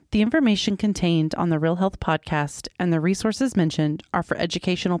The information contained on the Real Health podcast and the resources mentioned are for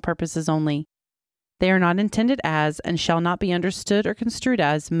educational purposes only. They are not intended as and shall not be understood or construed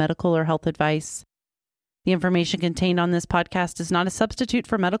as medical or health advice. The information contained on this podcast is not a substitute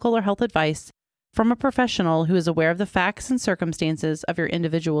for medical or health advice from a professional who is aware of the facts and circumstances of your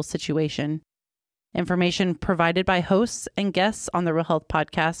individual situation. Information provided by hosts and guests on the Real Health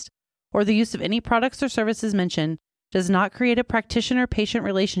podcast or the use of any products or services mentioned does not create a practitioner-patient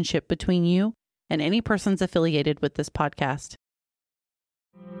relationship between you and any persons affiliated with this podcast.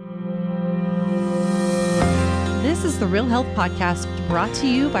 This is the Real Health Podcast brought to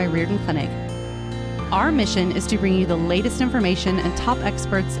you by Reardon Clinic. Our mission is to bring you the latest information and top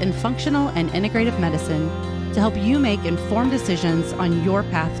experts in functional and integrative medicine to help you make informed decisions on your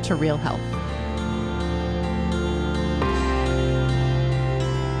path to real health.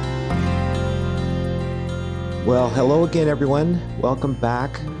 Well, hello again, everyone. Welcome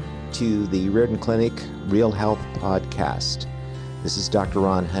back to the Reardon Clinic Real Health Podcast. This is Dr.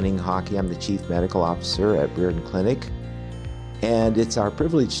 Ron Hunning-Hockey. I'm the Chief Medical Officer at Reardon Clinic. And it's our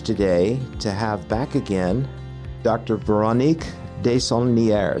privilege today to have back again Dr. Véronique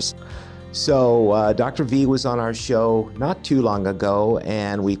Desaulniers. So Dr. V was on our show not too long ago,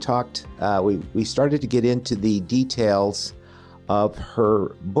 and we talked, we started to get into the details of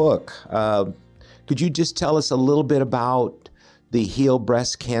her book. Could you just tell us a little bit about the Heal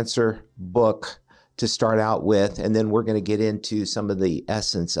Breast Cancer book to start out with, and then we're going to get into some of the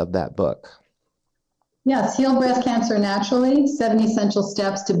essence of that book? Yes, Heal Breast Cancer Naturally, 7 Essential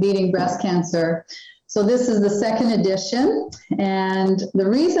Steps to Beating Breast Cancer. So this is the second edition, and the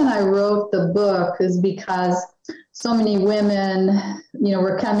reason I wrote the book is because so many women,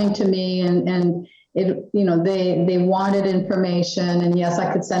 were coming to me and it, they wanted information, and yes,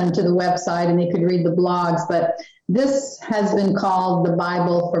 I could send them to the website and they could read the blogs, but this has been called the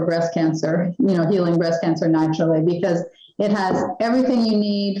Bible for breast cancer, healing breast cancer naturally, because it has everything you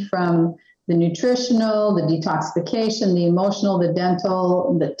need from the nutritional, the detoxification, the emotional, the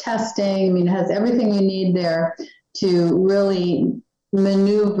dental, the testing. It has everything you need there to really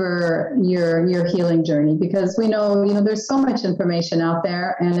maneuver your healing journey, because we know there's so much information out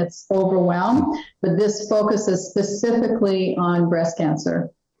there and it's overwhelmed, but this focuses specifically on breast cancer.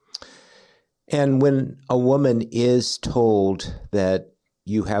 And when a woman is told that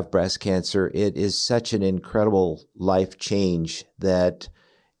you have breast cancer, it is such an incredible life change that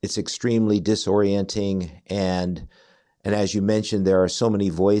it's extremely disorienting, and as you mentioned, there are so many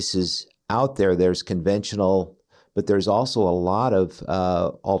voices out there. There's conventional, but there's also a lot of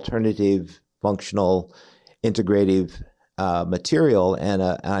alternative, functional, integrative material. And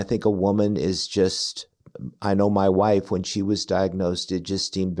I think a woman is just, I know my wife, when she was diagnosed, it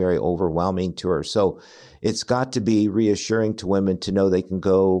just seemed very overwhelming to her. So it's got to be reassuring to women to know they can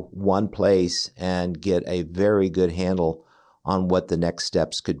go one place and get a very good handle on what the next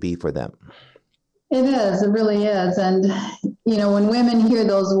steps could be for them. It is, it really is. And, when women hear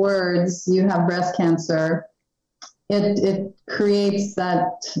those words, you have breast cancer, it creates that,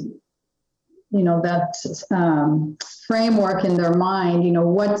 framework in their mind.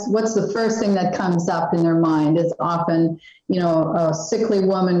 What's the first thing that comes up in their mind is often, a sickly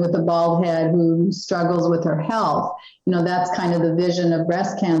woman with a bald head who struggles with her health. That's kind of the vision of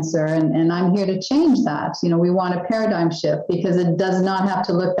breast cancer. And I'm here to change that. We want a paradigm shift, because it does not have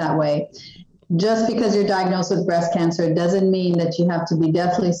to look that way. Just because you're diagnosed with breast cancer doesn't mean that you have to be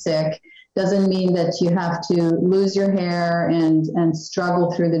deathly sick, doesn't mean that you have to lose your hair and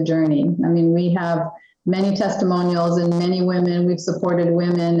struggle through the journey. We have many testimonials and many women. We've supported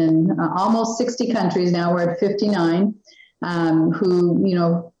women in almost 60 countries now. We're at 59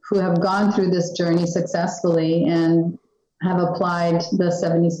 who have gone through this journey successfully and have applied the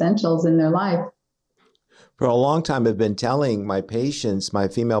 7 essentials in their life. For a long time, I've been telling my patients, my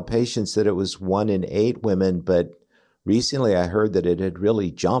female patients, that it was 1 in 8 women, but recently I heard that it had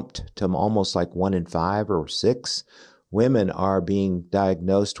really jumped to almost like 1 in 5 or 6 women are being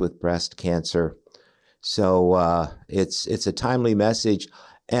diagnosed with breast cancer. So it's a timely message,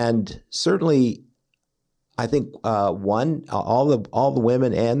 and certainly, I think all the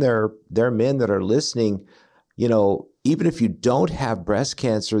women and their men that are listening, even if you don't have breast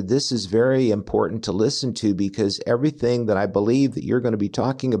cancer, this is very important to listen to, because everything that I believe that you're going to be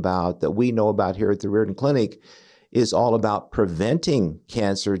talking about, that we know about here at the Reardon Clinic, is all about preventing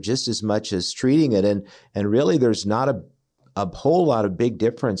cancer just as much as treating it. And really, there's not a whole lot of big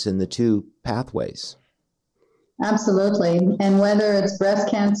difference in the two pathways. Absolutely. And whether it's breast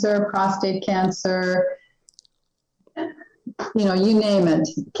cancer, prostate cancer, you name it.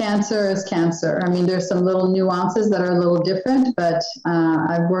 Cancer is cancer. I mean, there's some little nuances that are a little different, but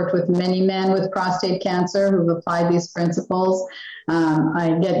I've worked with many men with prostate cancer who've applied these principles.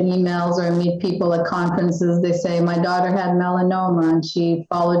 I get emails or I meet people at conferences. They say, my daughter had melanoma and she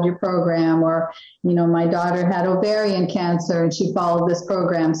followed your program, or, my daughter had ovarian cancer and she followed this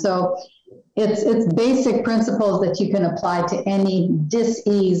program. So it's basic principles that you can apply to any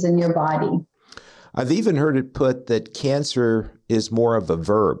dis-ease in your body. I've even heard it put that cancer is more of a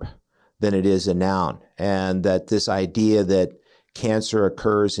verb than it is a noun, and that this idea that cancer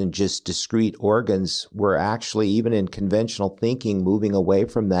occurs in just discrete organs, we're actually, even in conventional thinking, moving away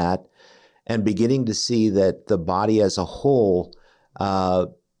from that and beginning to see that the body as a whole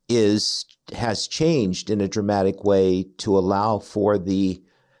has changed in a dramatic way to allow for the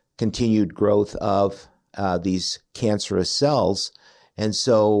continued growth of these cancerous cells. And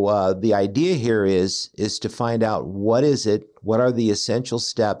so the idea here is to find out what are the essential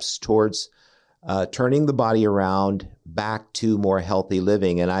steps towards turning the body around back to more healthy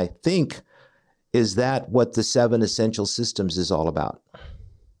living. And I think, is that what the 7 essential systems is all about?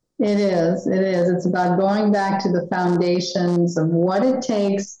 It is. It's about going back to the foundations of what it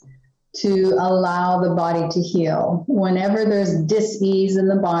takes to allow the body to heal. Whenever there's dis-ease in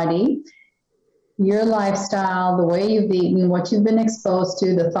the body, your lifestyle, the way you've eaten, what you've been exposed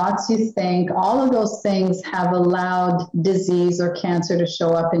to, the thoughts you think, all of those things have allowed disease or cancer to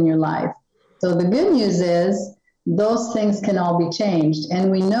show up in your life. So the good news is those things can all be changed. And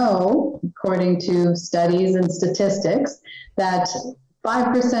we know, according to studies and statistics, that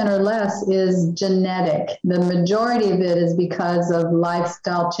 5% or less is genetic. The majority of it is because of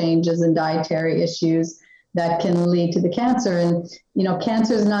lifestyle changes and dietary issues that can lead to the cancer. And,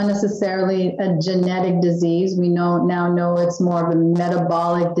 cancer is not necessarily a genetic disease. We now know it's more of a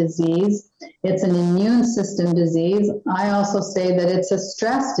metabolic disease. It's an immune system disease. I also say that it's a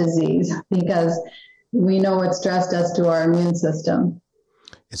stress disease because we know what stress does to our immune system.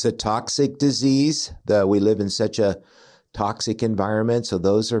 It's a toxic disease. We live in such a toxic environment, so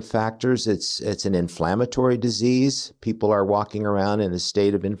those are factors. It's an inflammatory disease. People are walking around in a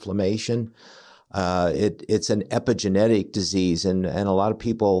state of inflammation. It's an epigenetic disease, and a lot of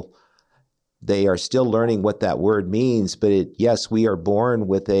people, they are still learning what that word means. But yes, we are born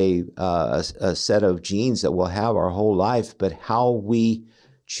with a set of genes that we'll have our whole life. But how we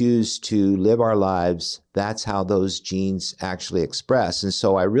choose to live our lives, that's how those genes actually express. And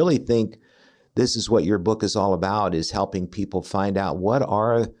so I really think this is what your book is all about, is helping people find out what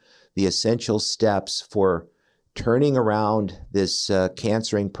are the essential steps for turning around this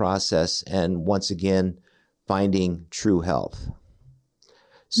cancering process and, once again, finding true health.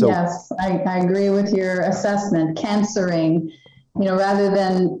 So, yes, I agree with your assessment. Cancering, rather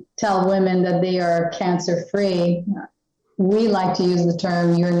than tell women that they are cancer-free, we like to use the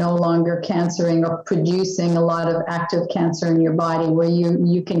term you're no longer cancering or producing a lot of active cancer in your body where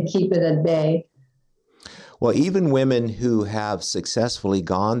you can keep it at bay. Well, even women who have successfully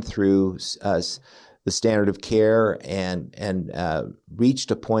gone through the standard of care and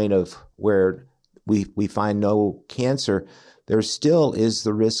reached a point of where we find no cancer, there still is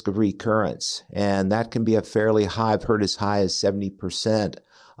the risk of recurrence. And that can be a fairly high, I've heard as high as 70%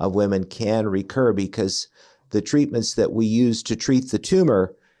 of women can recur, because the treatments that we use to treat the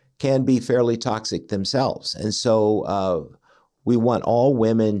tumor can be fairly toxic themselves. And so we want all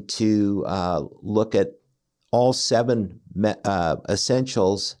women to look at all 7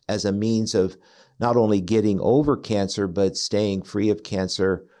 essentials as a means of not only getting over cancer, but staying free of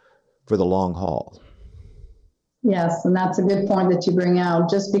cancer for the long haul. Yes, and that's a good point that you bring out.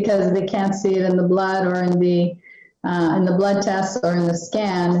 Just because they can't see it in the blood or in the blood tests or in the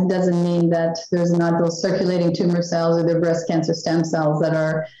scan doesn't mean that there's not those circulating tumor cells or the breast cancer stem cells that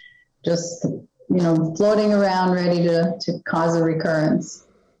are just, floating around ready to cause a recurrence.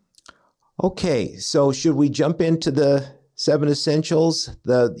 Okay, so should we jump into the 7 essentials?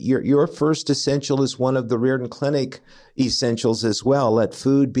 Your first essential is one of the Reardon Clinic essentials as well. Let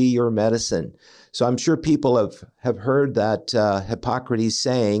food be your medicine. So I'm sure people have heard that Hippocrates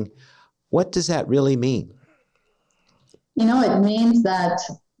saying. What does that really mean? It means that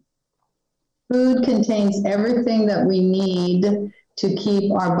food contains everything that we need to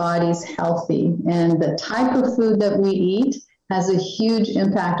keep our bodies healthy. And the type of food that we eat has a huge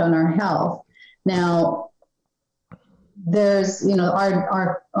impact on our health. Now, there's,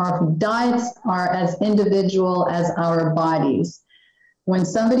 our diets are as individual as our bodies. When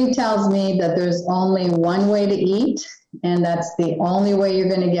somebody tells me that there's only one way to eat and that's the only way you're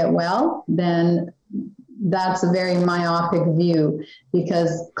going to get well, then that's a very myopic view,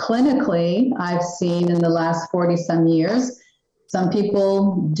 because clinically I've seen in the last 40 some years Some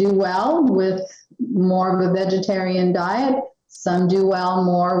people do well with more of a vegetarian diet. Some do well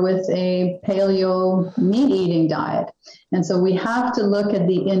more with a paleo meat-eating diet. And so we have to look at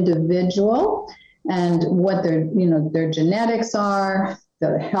the individual and what their genetics are,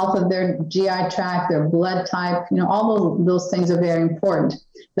 the health of their GI tract, their blood type, all those things are very important.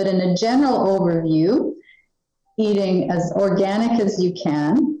 But in a general overview, eating as organic as you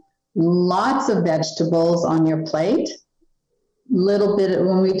can, lots of vegetables on your plate,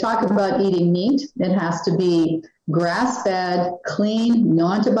 when we talk about eating meat, it has to be grass-fed, clean, no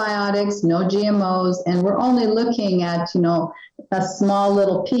antibiotics, no GMOs, and we're only looking at, a small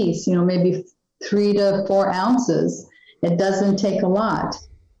little piece, maybe 3 to 4 ounces. It doesn't take a lot.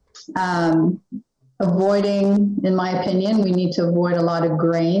 Avoiding, in my opinion, we need to avoid a lot of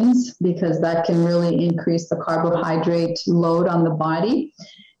grains because that can really increase the carbohydrate load on the body.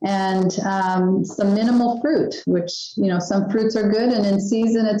 And some minimal fruit, which, some fruits are good, and in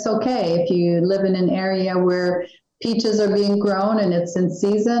season it's okay. If you live in an area where peaches are being grown and it's in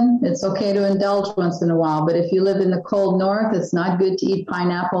season, it's okay to indulge once in a while. But if you live in the cold north, it's not good to eat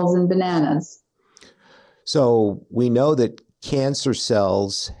pineapples and bananas. So we know that cancer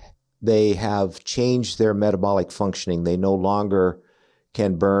cells, they have changed their metabolic functioning. They no longer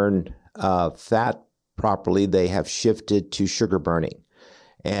can burn fat properly. They have shifted to sugar burning.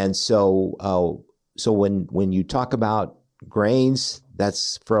 And so when you talk about grains,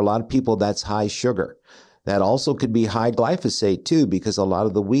 that's for a lot of people, that's high sugar. That also could be high glyphosate too, because a lot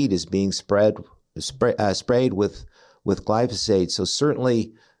of the wheat is being sprayed with glyphosate. So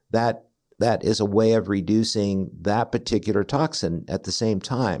certainly that is a way of reducing that particular toxin at the same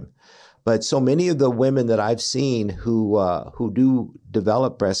time. But so many of the women that I've seen who do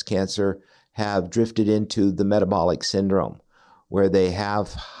develop breast cancer have drifted into the metabolic syndrome, where they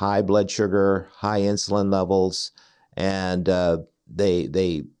have high blood sugar, high insulin levels, and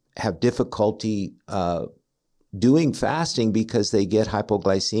they have difficulty doing fasting because they get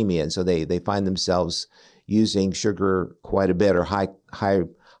hypoglycemia, and so they find themselves using sugar quite a bit, or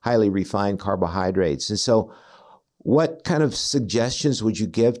highly refined carbohydrates. And so what kind of suggestions would you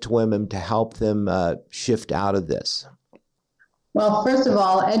give to women to help them shift out of this? Well, first of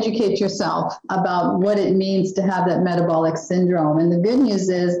all, educate yourself about what it means to have that metabolic syndrome. And the good news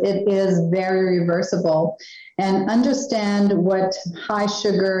is it is very reversible. And understand what high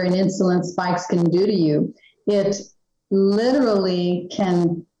sugar and insulin spikes can do to you. It literally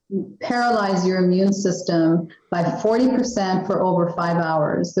can paralyze your immune system by 40% for over 5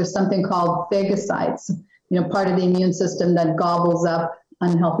 hours. There's something called phagocytes, part of the immune system that gobbles up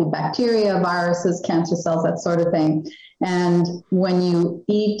unhealthy bacteria, viruses, cancer cells, that sort of thing. And when you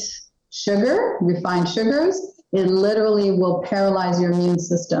eat sugar, refined sugars, it literally will paralyze your immune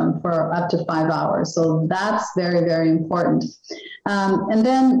system for up to 5 hours. So that's very, very important. And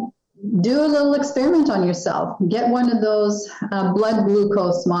then do a little experiment on yourself. Get one of those blood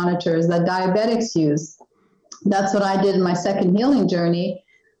glucose monitors that diabetics use. That's what I did in my second healing journey.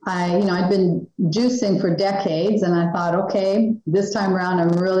 I'd been juicing for decades, and I thought, okay, this time around,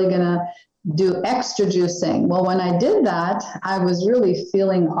 I'm really going to do extra juicing. Well, when I did that, I was really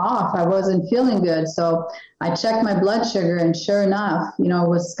feeling off. I wasn't feeling good. So I checked my blood sugar, and sure enough, it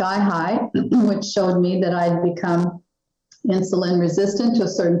was sky high, which showed me that I'd become insulin resistant to a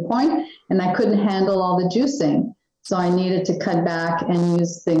certain point, and I couldn't handle all the juicing. So I needed to cut back and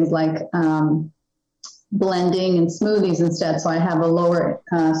use things like blending and smoothies instead. So I have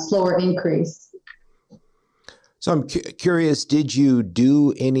a slower increase. So I'm curious, did you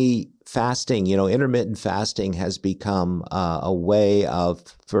do any fasting? Intermittent fasting has become a way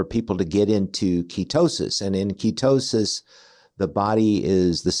for people to get into ketosis. And in ketosis,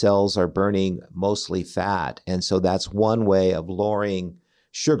 the cells are burning mostly fat. And so that's one way of lowering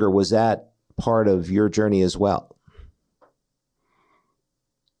sugar. Was that part of your journey as well?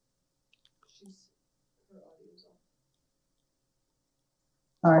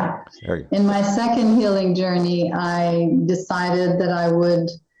 All right. In my second healing journey, I decided that I would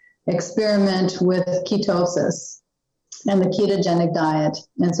experiment with ketosis and the ketogenic diet.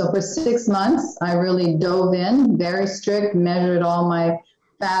 And so for 6 months, I really dove in, very strict, measured all my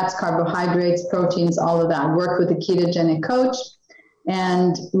fats, carbohydrates, proteins, all of that, worked with a ketogenic coach,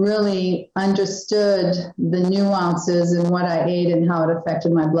 and really understood the nuances in what I ate and how it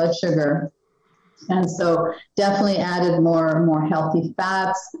affected my blood sugar. And so definitely added more healthy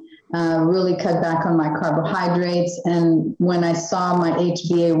fats, really cut back on my carbohydrates. And when I saw my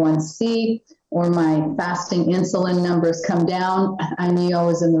HbA1c or my fasting insulin numbers come down, I knew I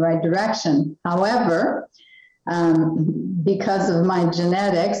was in the right direction. However, Because of my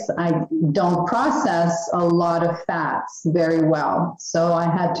genetics, I don't process a lot of fats very well. So I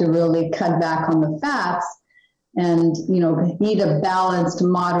had to really cut back on the fats and, eat a balanced,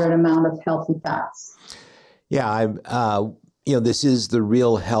 moderate amount of healthy fats. Yeah, this is the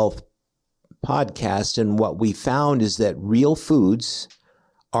Real Health podcast, and what we found is that real foods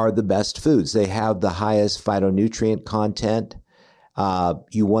are the best foods. They have the highest phytonutrient content.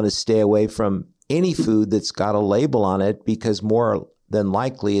 You want to stay away from any food that's got a label on it because more than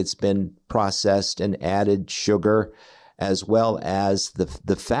likely it's been processed and added sugar, as well as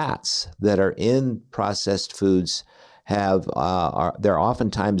the fats that are in processed foods they're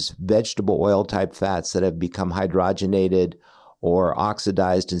oftentimes vegetable oil type fats that have become hydrogenated or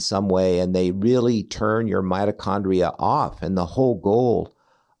oxidized in some way, and they really turn your mitochondria off. And the whole goal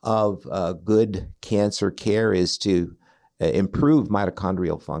of good cancer care is to improve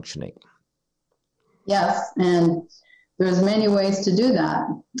mitochondrial functioning. Yes, and there's many ways to do that.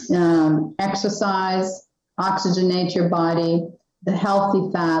 Exercise, oxygenate your body, the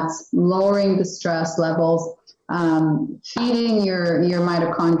healthy fats, lowering the stress levels, feeding your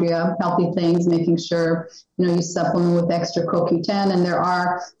mitochondria healthy things, making sure you supplement with extra CoQ10. And there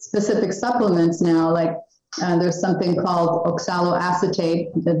are specific supplements now, like there's something called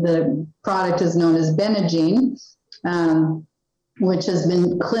oxaloacetate. The product is known as Benagine, which has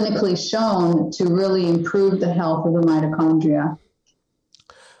been clinically shown to really improve the health of the mitochondria.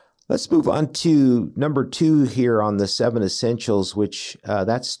 Let's move on to number 2 here on the 7 essentials, which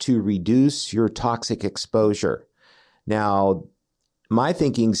that's to reduce your toxic exposure. Now, my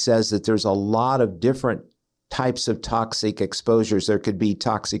thinking says that there's a lot of different types of toxic exposures. There could be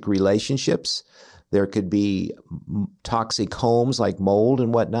toxic relationships. There could be toxic homes like mold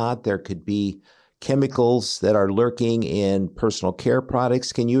and whatnot. There could be chemicals that are lurking in personal care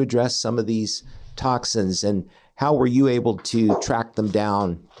products. Can you address some of these toxins, and how were you able to track them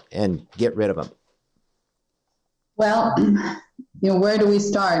down and get rid of them? Well, where do we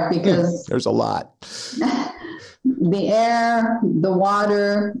start? Because there's a lot. The air, the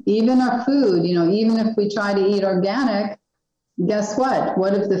water, even our food, even if we try to eat organic, guess what?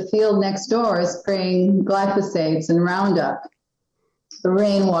 What if the field next door is spraying glyphosates and Roundup? The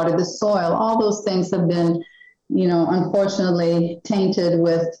rainwater, the soil, all those things have been, unfortunately tainted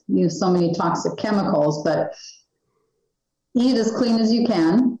with so many toxic chemicals. But eat as clean as you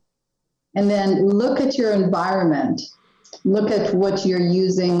can, and then look at your environment. Look at what you're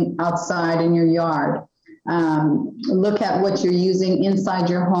using outside in your yard. Look at what you're using inside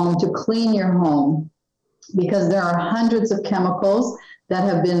your home to clean your home, because there are hundreds of chemicals that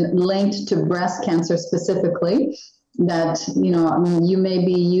have been linked to breast cancer specifically that you may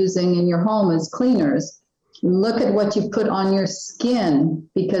be using in your home as cleaners. Look at what you put on your skin,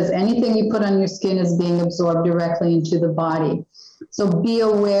 because anything you put on your skin is being absorbed directly into the body. So be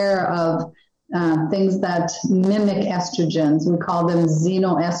aware of things that mimic estrogens. We call them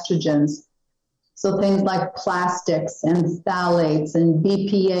xenoestrogens. So things like plastics and phthalates and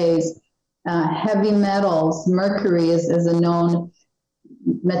BPAs, heavy metals. Mercury is a known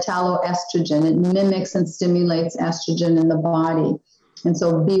metalloestrogen. It mimics and stimulates estrogen in the body. And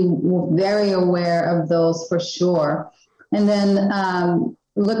so be very aware of those for sure. And then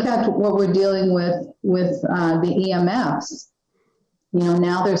look at what we're dealing with the EMFs.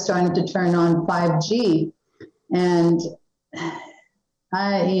 Now they're starting to turn on 5G. And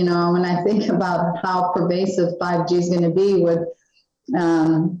when I think about how pervasive 5G is going to be with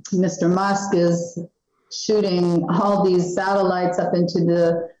Mr. Musk is shooting all these satellites up into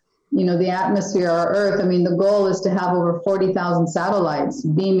the atmosphere of Earth. I mean, the goal is to have over 40,000 satellites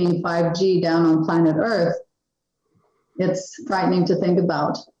beaming 5G down on planet Earth. It's frightening to think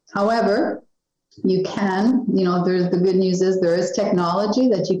about. However, you can, the good news is there is technology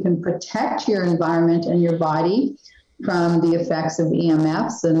that you can protect your environment and your body from the effects of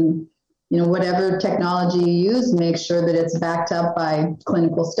EMFs. And, whatever technology you use, make sure that it's backed up by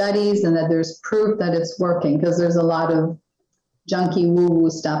clinical studies and that there's proof that it's working, because there's a lot of junky woo-woo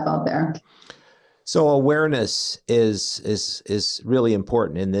stuff out there. So awareness is really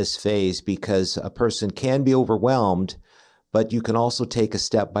important in this phase, because a person can be overwhelmed, but you can also take a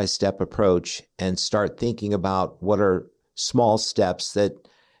step-by-step approach and start thinking about what are small steps that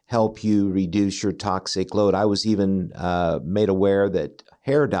help you reduce your toxic load. I was even made aware that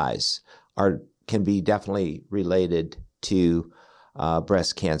hair dyes can be definitely related to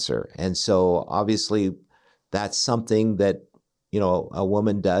breast cancer. And so obviously that's something that a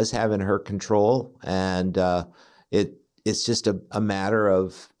woman does have in her control, and it's just a matter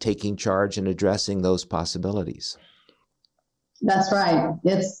of taking charge and addressing those possibilities. That's right.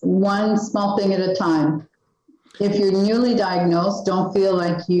 It's one small thing at a time. If you're newly diagnosed, don't feel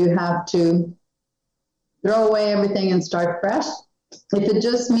like you have to throw away everything and start fresh. If it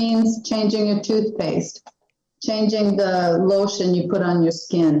just means changing your toothpaste, changing the lotion you put on your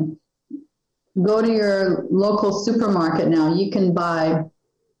skin, go to your local supermarket now. You can buy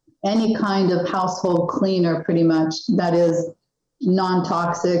any kind of household cleaner pretty much that is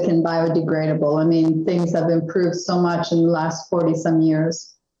non-toxic and biodegradable. I mean, things have improved so much in the last 40 some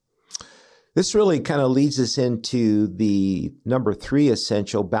years. This really kind of leads us into the number 3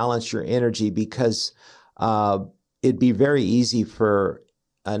 essential, balance your energy, because it'd be very easy for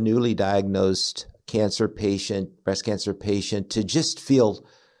a newly diagnosed cancer patient, breast cancer patient, to just feel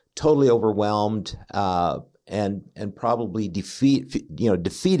totally overwhelmed and probably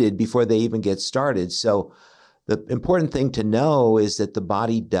defeated before they even get started. So the important thing to know is that the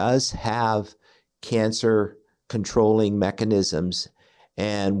body does have cancer controlling mechanisms.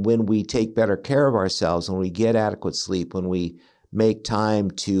 And when we take better care of ourselves, when we get adequate sleep, when we make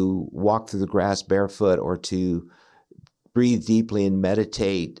time to walk through the grass barefoot or to breathe deeply and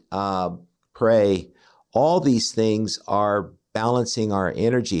meditate, pray, all these things are balancing our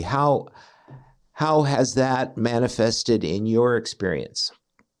energy. How has that manifested in your experience?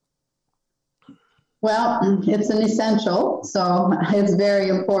 Well, it's an essential, so it's very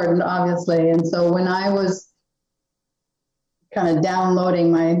important, obviously. And so when I was kind of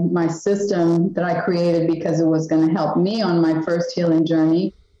downloading my system that I created because it was going to help me on my first healing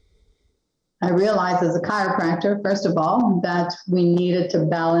journey, I realized as a chiropractor, first of all, that we needed to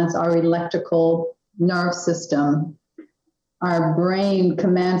balance our electrical nerve system. Our brain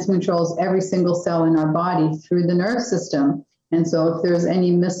commands, controls every single cell in our body through the nerve system. And so if there's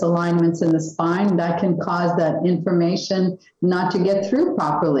any misalignments in the spine, that can cause that information not to get through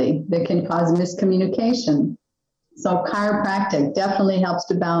properly. That can cause miscommunication. So chiropractic definitely helps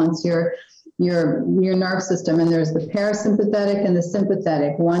to balance your nerve system. And there's the parasympathetic and the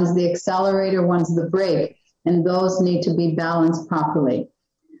sympathetic. One's the accelerator, one's the brake. And those need to be balanced properly.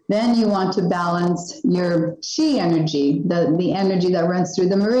 Then you want to balance your chi energy, the energy that runs through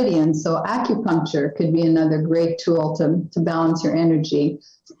the meridians. So acupuncture could be another great tool to balance your energy.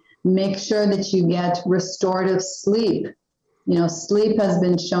 Make sure that you get restorative sleep. Sleep has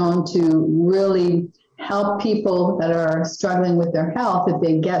been shown to really help people that are struggling with their health if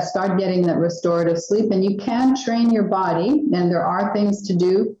they start getting that restorative sleep. And you can train your body, and there are things to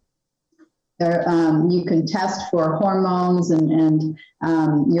do. You can test for hormones and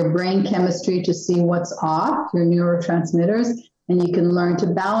your brain chemistry to see what's off, your neurotransmitters, and you can learn to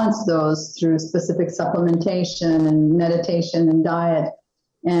balance those through specific supplementation and meditation and diet.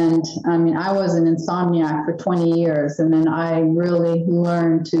 And I mean, I was an insomniac for 20 years, and then I really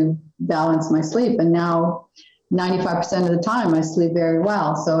learned to balance my sleep. And now 95% of the time I sleep very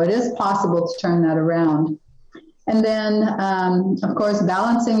well. So it is possible to turn that around. And then, of course,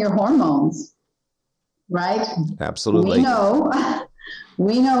 balancing your hormones, right? Absolutely.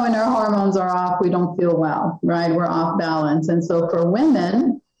 We know when our hormones are off, we don't feel well, right? We're off balance. And so for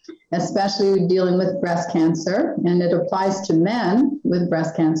women, especially dealing with breast cancer, and it applies to men with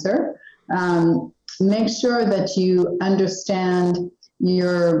breast cancer, make sure that you understand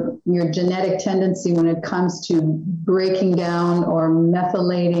your genetic tendency when it comes to breaking down or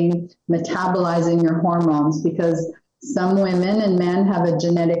methylating, metabolizing your hormones, because some women and men have a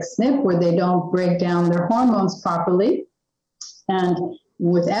genetic SNP where they don't break down their hormones properly. And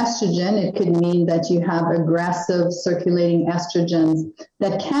with estrogen, it could mean that you have aggressive circulating estrogens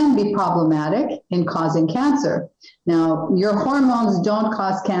that can be problematic in causing cancer. Now, your hormones don't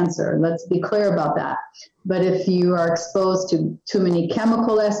cause cancer. Let's be clear about that. But if you are exposed to too many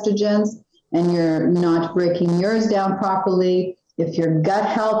chemical estrogens and you're not breaking yours down properly, if your gut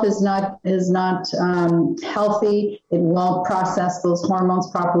health is not healthy, it won't process those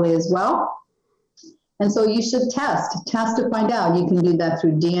hormones properly as well. And so you should test to find out. You can do that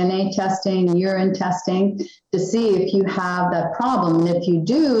through DNA testing, urine testing, to see if you have that problem. And if you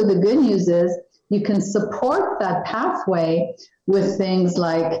do, the good news is you can support that pathway with things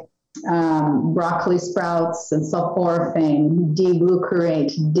like broccoli sprouts and sulforaphane,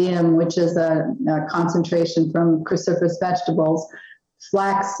 D-glucarate, DIM, which is a concentration from cruciferous vegetables,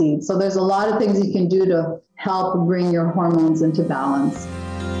 flaxseed. So there's a lot of things you can do to help bring your hormones into balance.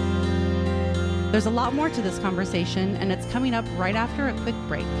 There's a lot more to this conversation, and it's coming up right after a quick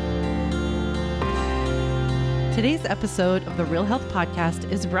break. Today's episode of the Real Health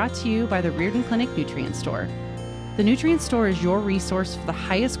Podcast is brought to you by the Reardon Clinic Nutrient Store. The Nutrient Store is your resource for the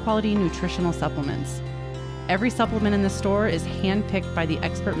highest quality nutritional supplements. Every supplement in the store is handpicked by the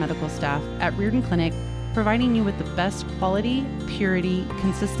expert medical staff at Reardon Clinic, providing you with the best quality, purity,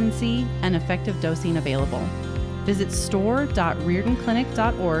 consistency, and effective dosing available. Visit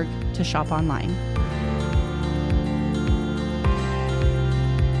store.reardonclinic.org to shop online.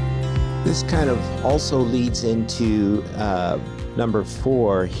 This kind of also leads into number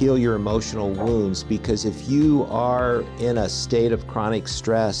 4, heal your emotional wounds, because if you are in a state of chronic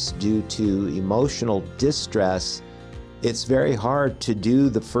stress due to emotional distress, it's very hard to do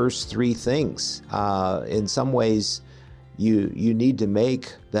the first 3 things. In some ways, you need to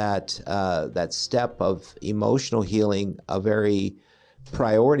make that step of emotional healing a very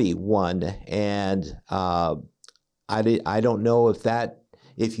priority one. And I don't know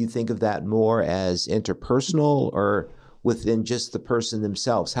if you think of that more as interpersonal or within just the person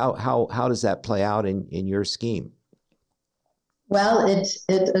themselves. How does that play out in your scheme? Well, it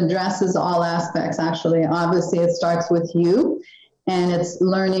addresses all aspects, actually. Obviously, it starts with you, and it's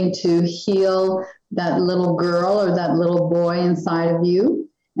learning to heal that little girl or that little boy inside of you,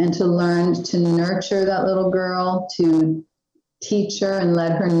 and to learn to nurture that little girl, to teach her and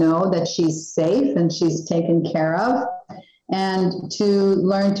let her know that she's safe and she's taken care of, and to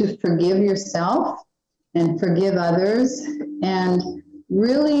learn to forgive yourself and forgive others, and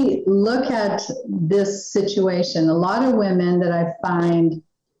really look at this situation. A lot of women that I find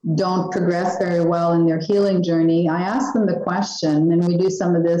don't progress very well in their healing journey, I ask them the question, and we do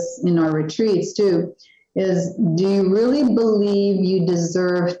some of this in our retreats too, is, do you really believe you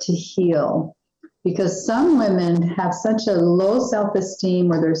deserve to heal? Because some women have such a low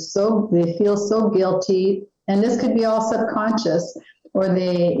self-esteem, or they feel so guilty, and this could be all subconscious, or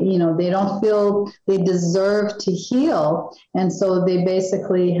they don't feel they deserve to heal. And so they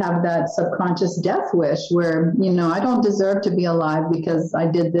basically have that subconscious death wish where, I don't deserve to be alive because I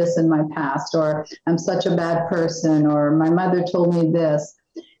did this in my past, or I'm such a bad person, or my mother told me this.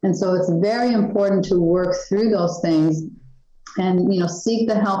 And so it's very important to work through those things and, seek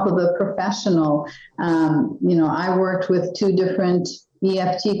the help of a professional. I worked with 2 different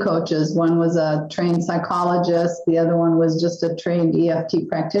EFT coaches. One was a trained psychologist. The other one was just a trained EFT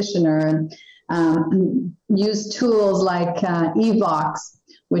practitioner, and used tools like EVOX,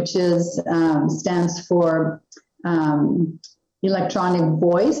 which stands for electronic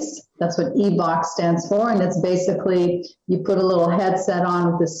voice. That's what EVOX stands for. And it's basically, you put a little headset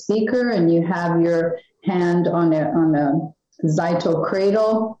on with the speaker, and you have your hand on a Zyto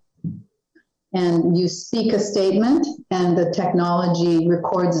cradle, and you speak a statement, and the technology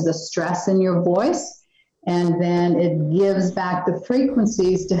records the stress in your voice, and then it gives back the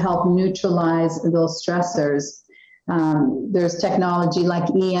frequencies to help neutralize those stressors. There's technology like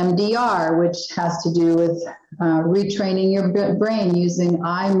EMDR, which has to do with retraining your brain using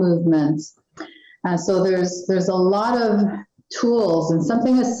eye movements. So there's a lot of tools, and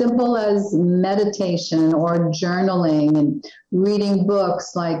something as simple as meditation or journaling and reading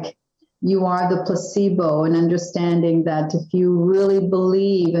books like You Are the Placebo, and understanding that if you really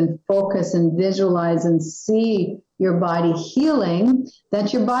believe and focus and visualize and see your body healing,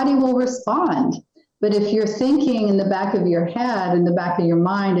 that your body will respond. But if you're thinking in the back of your head, in the back of your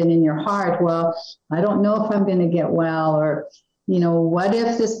mind, and in your heart, well, I don't know if I'm going to get well, or, what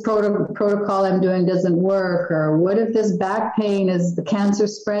if this protocol I'm doing doesn't work, or what if this back pain is the cancer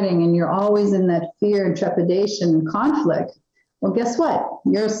spreading, and you're always in that fear and trepidation and conflict. Well, guess what?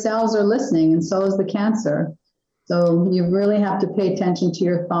 Your cells are listening, and so is the cancer. So you really have to pay attention to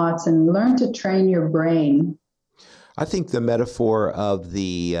your thoughts and learn to train your brain. I think the metaphor of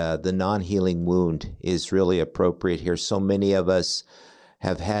the non-healing wound is really appropriate here. So many of us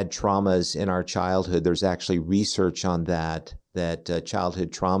have had traumas in our childhood. There's actually research on that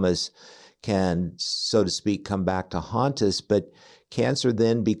childhood traumas can, so to speak, come back to haunt us. But cancer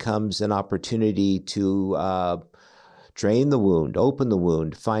then becomes an opportunity to drain the wound, open the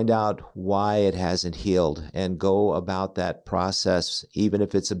wound, find out why it hasn't healed, and go about that process, even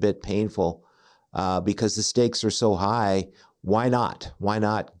if it's a bit painful, because the stakes are so high. Why not? Why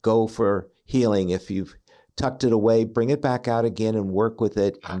not go for healing? If you've tucked it away, bring it back out again and work with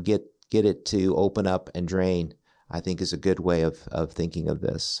it and get it to open up and drain, I think is a good way of thinking of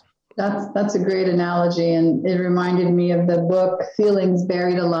this. That's a great analogy, and it reminded me of the book Feelings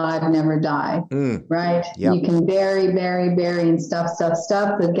Buried Alive Never Die, right? Yep. You can bury and stuff,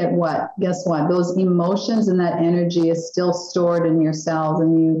 but guess what? Those emotions and that energy is still stored in your cells,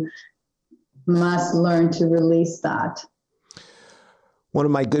 and you must learn to release that. One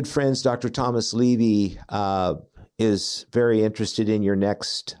of my good friends, Dr. Thomas Levy, is very interested in your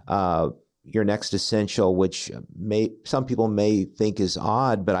next essential, which some people may think is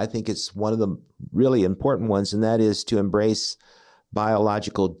odd, but I think it's one of the really important ones, and that is to embrace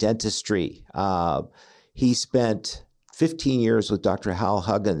biological dentistry. He spent 15 years with Dr. Hal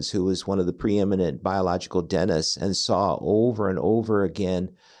Huggins, who was one of the preeminent biological dentists, and saw over and over again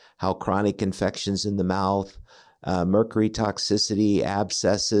how chronic infections in the mouth, mercury toxicity,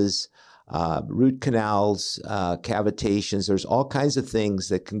 abscesses, root canals, cavitations, there's all kinds of things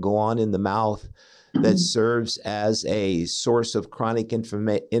that can go on in the mouth that serves as a source of chronic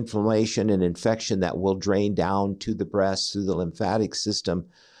inflammation and infection that will drain down to the breast through the lymphatic system.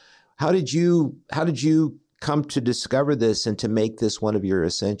 How did you come to discover this and to make this one of your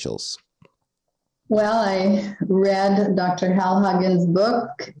essentials? Well, I read Dr. Hal Huggins'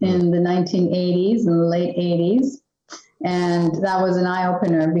 book in the 1980s and the late 80s, and that was an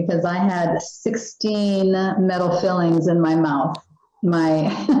eye-opener because I had 16 metal fillings in my mouth.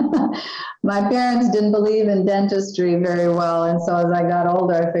 My parents didn't believe in dentistry very well, and so as I got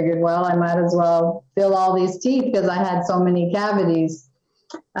older, I figured, well, I might as well fill all these teeth because I had so many cavities.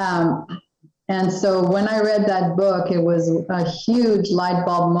 And so when I read that book, it was a huge light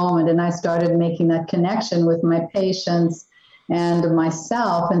bulb moment, and I started making that connection with my patients and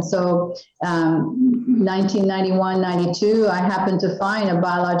myself. And so 1991, 92, I happened to find a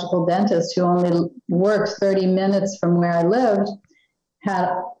biological dentist who only worked 30 minutes from where I lived, had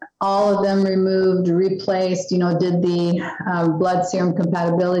all of them removed, replaced, did the blood serum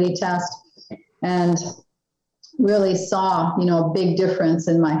compatibility test, and really saw, a big difference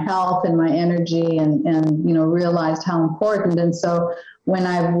in my health and my energy and realized how important. And so when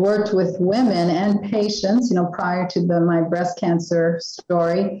I've worked with women and patients, prior to my breast cancer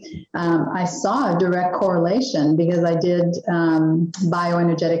story, I saw a direct correlation because I did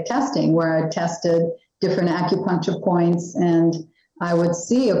bioenergetic testing where I tested different acupuncture points, and I would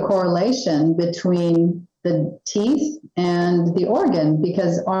see a correlation between the teeth and the organ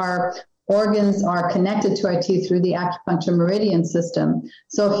because our organs are connected to our teeth through the acupuncture meridian system.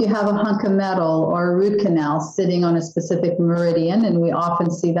 So if you have a hunk of metal or a root canal sitting on a specific meridian, and we often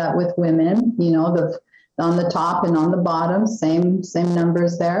see that with women, on the top and on the bottom, same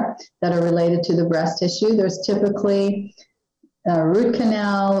numbers there that are related to the breast tissue, there's typically a root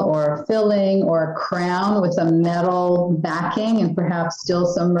canal or a filling or a crown with a metal backing and perhaps still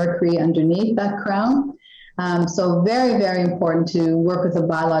some mercury underneath that crown. So very, very important to work with a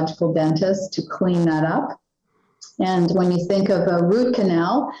biological dentist to clean that up. And when you think of a root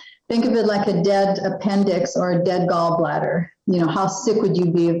canal, think of it like a dead appendix or a dead gallbladder. How sick would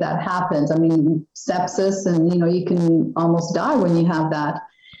you be if that happens? I mean, sepsis, and, you can almost die when you have that.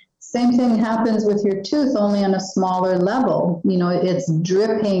 Same thing happens with your tooth, only on a smaller level. It's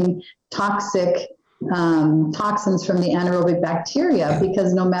dripping toxins from the anaerobic bacteria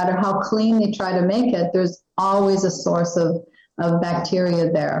because no matter how clean they try to make it, there's always a source of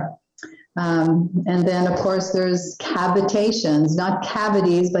bacteria there. And then, of course, there's cavitations, not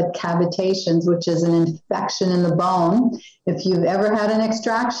cavities, but cavitations, which is an infection in the bone. If you've ever had an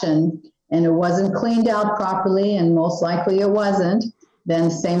extraction and it wasn't cleaned out properly, and most likely it wasn't, then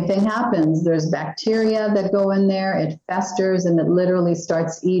the same thing happens. There's bacteria that go in there, it festers, and it literally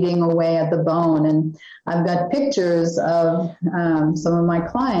starts eating away at the bone. And I've got pictures of some of my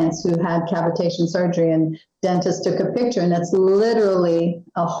clients who had cavitation surgery, and dentist took a picture, and it's literally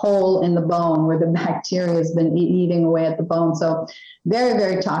a hole in the bone where the bacteria has been eating away at the bone. So very,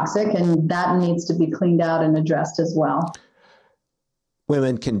 very toxic, and that needs to be cleaned out and addressed as well.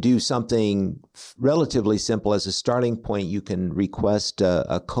 Women can do something relatively simple. As a starting point, you can request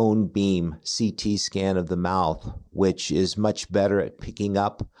a cone beam CT scan of the mouth, which is much better at picking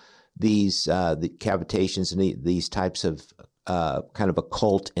up these the cavitations and these types of kind of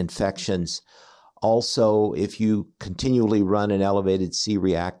occult infections. Also, if you continually run an elevated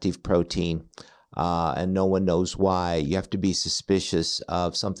C-reactive protein and no one knows why, you have to be suspicious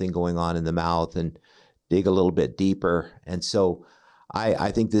of something going on in the mouth and dig a little bit deeper. And so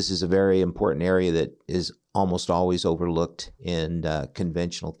I think this is a very important area that is almost always overlooked in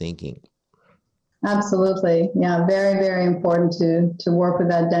conventional thinking. Absolutely. Yeah, very, very important to work with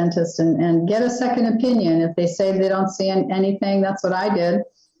that dentist and get a second opinion. If they say they don't see anything, that's what I did.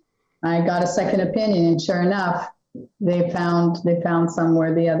 I got a second opinion, and sure enough, they found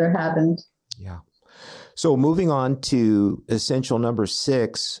somewhere the other hadn't. Yeah. So moving on to essential number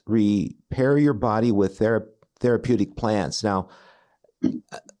 6, repair your body with therapeutic plants. Now,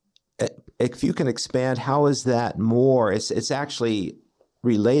 if you can expand, how is that more? It's actually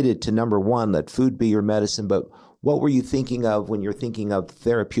related to number 1, let food be your medicine, but what were you thinking of when you're thinking of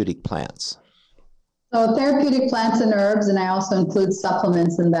therapeutic plants? So therapeutic plants and herbs, and I also include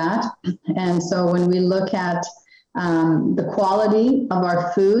supplements in that. And so when we look at the quality of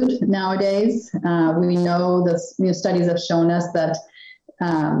our food nowadays, we know studies have shown us that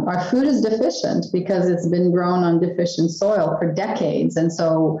our food is deficient because it's been grown on deficient soil for decades. And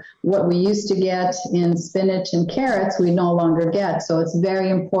so what we used to get in spinach and carrots, we no longer get. So it's very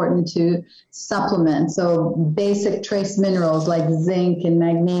important to supplement. So basic trace minerals like zinc and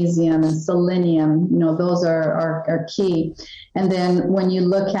magnesium and selenium, those are key. And then when you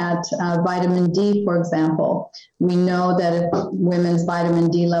look at vitamin D, for example, we know that if women's vitamin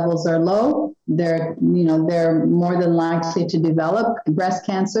D levels are low, they're more than likely to develop breast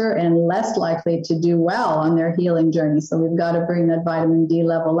cancer and less likely to do well on their healing journey. So we've got to bring that vitamin D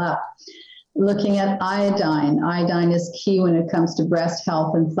level up. Looking at iodine is key when it comes to breast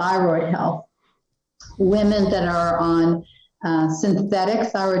health and thyroid health. Women that are on synthetic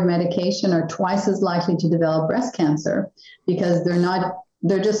thyroid medication are twice as likely to develop breast cancer because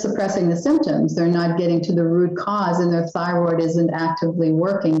they're just suppressing the symptoms. They're not getting to the root cause and their thyroid isn't actively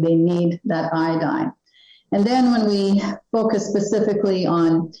working. They need that iodine. And then when we focus specifically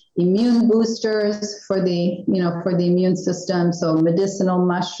on immune boosters for the immune system, so medicinal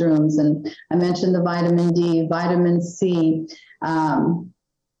mushrooms, and I mentioned the vitamin D, vitamin C,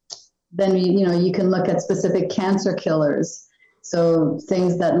 then you can look at specific cancer killers. So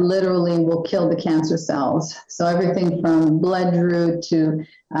things that literally will kill the cancer cells. So everything from bloodroot to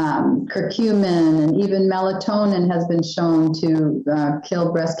curcumin and even melatonin has been shown to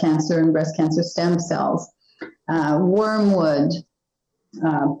kill breast cancer and breast cancer stem cells. Wormwood,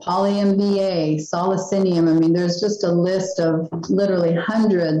 poly-MBA, salicinium. There's just a list of literally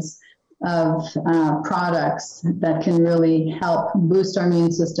hundreds of products that can really help boost our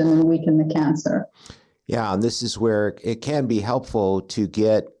immune system and weaken the cancer. Yeah, and this is where it can be helpful to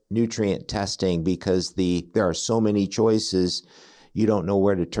get nutrient testing because there are so many choices. You don't know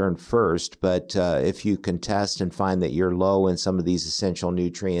where to turn first, but if you can test and find that you're low in some of these essential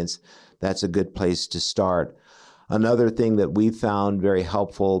nutrients, that's a good place to start. Another thing that we found very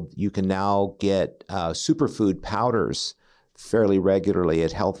helpful, you can now get superfood powders fairly regularly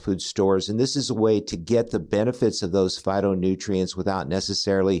at health food stores. And this is a way to get the benefits of those phytonutrients without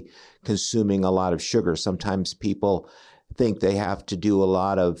necessarily consuming a lot of sugar. Sometimes people think they have to do a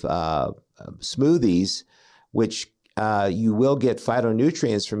lot of smoothies, which you will get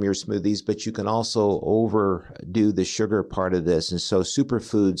phytonutrients from your smoothies, but you can also overdo the sugar part of this. And so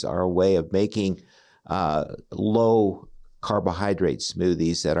superfoods are a way of making low carbohydrate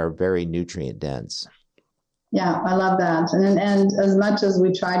smoothies that are very nutrient dense. Yeah, I love that. And as much as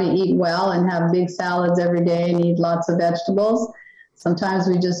we try to eat well and have big salads every day and eat lots of vegetables, sometimes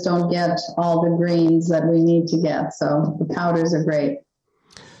we just don't get all the greens that we need to get. So the powders are great.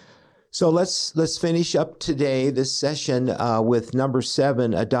 So let's finish up today, this session, with number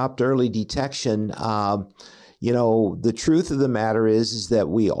 7, adopt early detection. The truth of the matter is that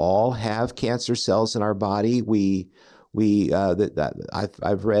we all have cancer cells in our body.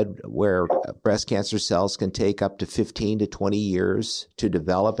 I've read where breast cancer cells can take up to 15 to 20 years to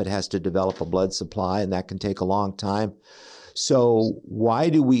develop. It has to develop a blood supply, and that can take a long time. So why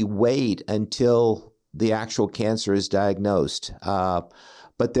do we wait until the actual cancer is diagnosed?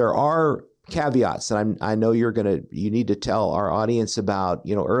 But there are caveats that I know you need to tell our audience about.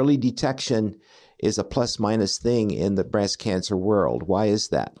 Early detection is a plus minus thing in the breast cancer world. Why is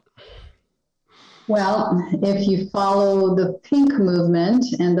that? Well, if you follow the pink movement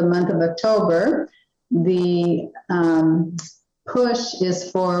in the month of October, the push is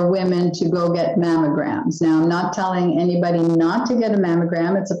for women to go get mammograms. Now, I'm not telling anybody not to get a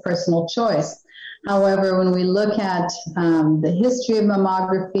mammogram. It's a personal choice. However, when we look at the history of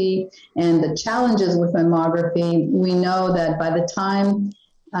mammography and the challenges with mammography, we know that by the time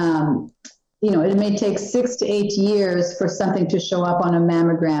it may take 6 to 8 years for something to show up on a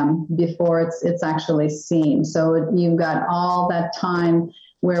mammogram before it's actually seen. So you've got all that time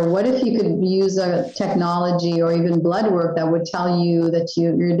where what if you could use a technology or even blood work that would tell you that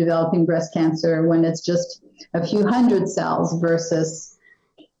you're developing breast cancer when it's just a few hundred cells versus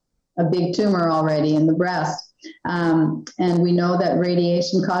a big tumor already in the breast. And we know that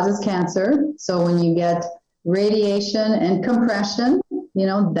radiation causes cancer. So when you get radiation and compression,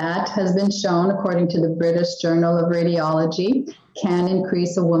 that has been shown, according to the British Journal of Radiology, can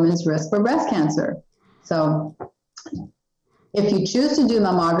increase a woman's risk for breast cancer. So if you choose to do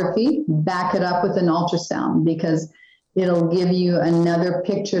mammography, back it up with an ultrasound because it'll give you another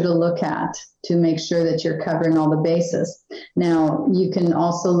picture to look at to make sure that you're covering all the bases. Now, you can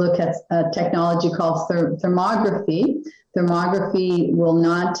also look at a technology called thermography. Thermography will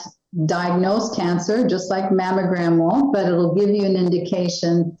not diagnose cancer, just like mammogram won't, but it'll give you an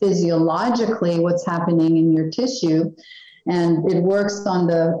indication physiologically what's happening in your tissue. And it works on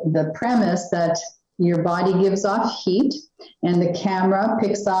the premise that, your body gives off heat, and the camera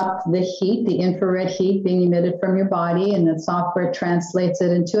picks up the heat, the infrared heat being emitted from your body, and the software translates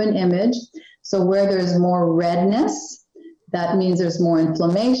it into an image. So where there's more redness, that means there's more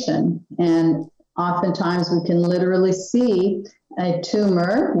inflammation. And oftentimes we can literally see a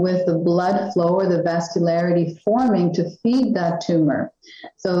tumor with the blood flow or the vascularity forming to feed that tumor.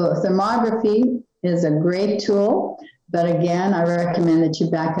 So thermography is a great tool, but again, I recommend that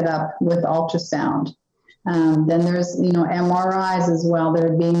you back it up with ultrasound. Then there's, MRIs as well that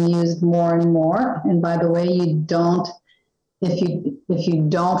are being used more and more. And by the way, if you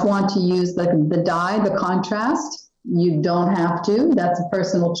don't want to use the dye, the contrast, you don't have to. That's a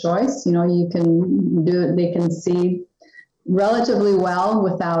personal choice. You can do it. They can see relatively well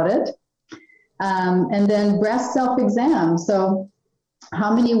without it. And then breast self-exam. So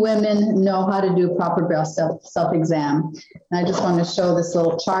how many women know how to do proper breast self-exam? And I just want to show this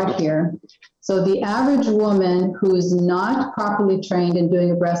little chart here. So the average woman who's not properly trained in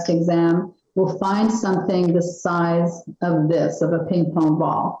doing a breast exam will find something the size of this, of a ping pong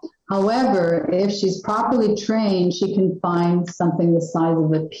ball. However, if she's properly trained, she can find something the size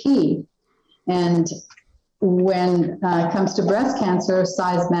of a pea. And when it comes to breast cancer,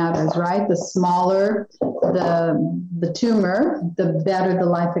 size matters, right? The smaller the tumor, the better the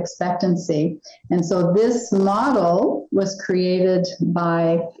life expectancy. And so this model was created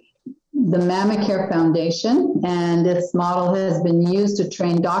by the Mammacare Foundation, and this model has been used to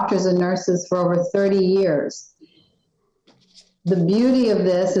train doctors and nurses for over 30 years. The beauty of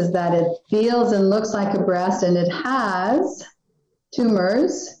this is that it feels and looks like a breast, and it has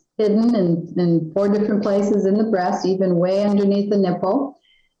tumors hidden in 4 different places in the breast, even way underneath the nipple.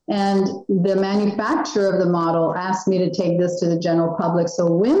 And the manufacturer of the model asked me to take this to the general public so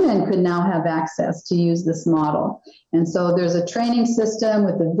women could now have access to use this model. And so there's a training system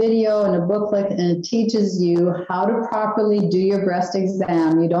with a video and a booklet, and it teaches you how to properly do your breast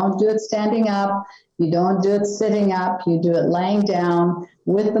exam. You don't do it standing up. You don't do it sitting up. You do it laying down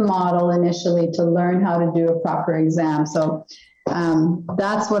with the model initially to learn how to do a proper exam. So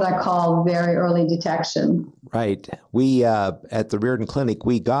that's what I call very early detection. Right. We, at the Reardon Clinic,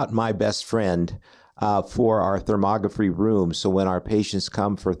 we got my best friend for our thermography room. So when our patients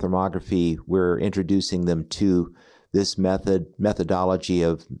come for thermography, we're introducing them to this methodology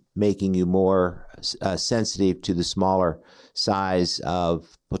of making you more sensitive to the smaller size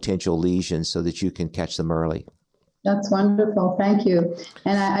of potential lesions so that you can catch them early. That's wonderful. Thank you.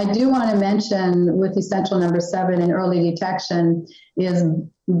 And I do want to mention with essential number 7 in early detection is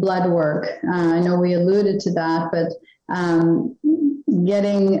blood work. I know we alluded to that, but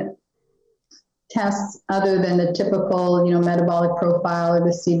getting tests other than the typical, metabolic profile or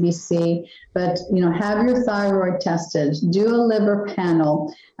the CBC, but, have your thyroid tested, do a liver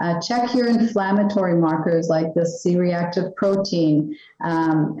panel, check your inflammatory markers like the C-reactive protein,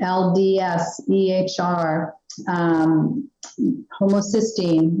 LDS, EHR,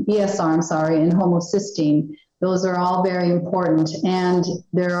 homocysteine, ESR, and homocysteine. Those are all very important. And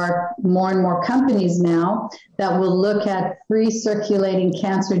there are more and more companies now that will look at free circulating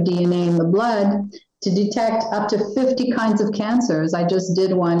cancer DNA in the blood to detect up to 50 kinds of cancers. I just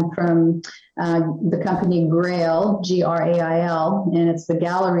did one from the company Grail, Grail, and it's the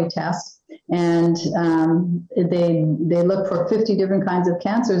Gallery test. And they look for 50 different kinds of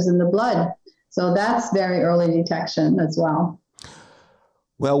cancers in the blood. So that's very early detection as well.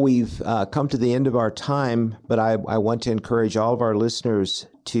 Well, we've come to the end of our time, but I want to encourage all of our listeners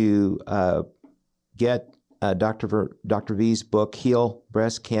to get Dr. V's book, Heal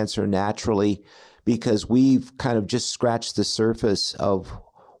Breast Cancer Naturally, because we've kind of just scratched the surface of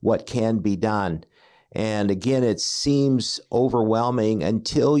what can be done. And again, it seems overwhelming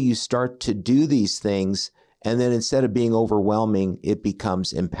until you start to do these things, and then instead of being overwhelming, it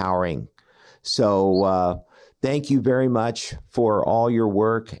becomes empowering. So thank you very much for all your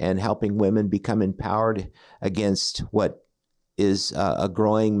work and helping women become empowered against what is a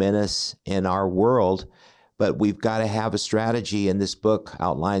growing menace in our world. But we've got to have a strategy, and this book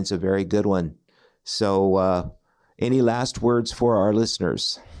outlines a very good one. So any last words for our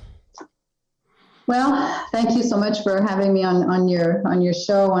listeners? Well, thank you so much for having me on your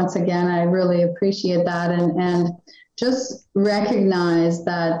show once again. I really appreciate that. And just recognize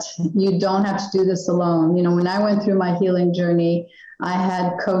that you don't have to do this alone. When I went through my healing journey, I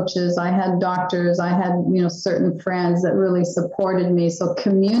had coaches, I had doctors, I had, certain friends that really supported me. So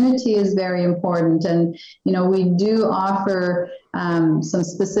community is very important. And, we do offer some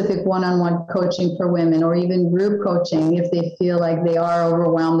specific one-on-one coaching for women, or even group coaching if they feel like they are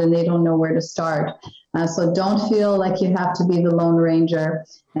overwhelmed and they don't know where to start. So don't feel like you have to be the Lone Ranger,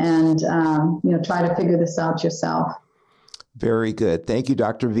 and try to figure this out yourself. Very good. Thank you,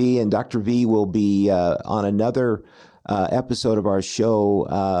 Dr. V. And Dr. V will be on another episode of our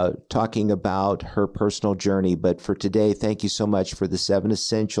show talking about her personal journey. But for today, thank you so much for the 7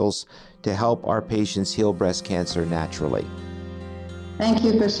 essentials to help our patients heal breast cancer naturally. Thank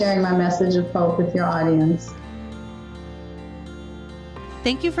you for sharing my message of hope with your audience.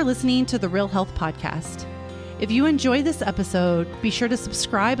 Thank you for listening to the Real Health Podcast. If you enjoyed this episode, be sure to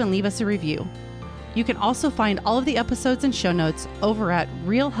subscribe and leave us a review. You can also find all of the episodes and show notes over at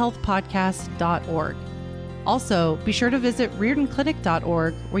realhealthpodcast.org. Also, be sure to visit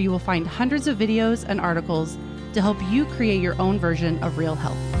reardonclinic.org, where you will find hundreds of videos and articles to help you create your own version of real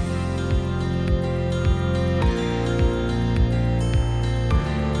health.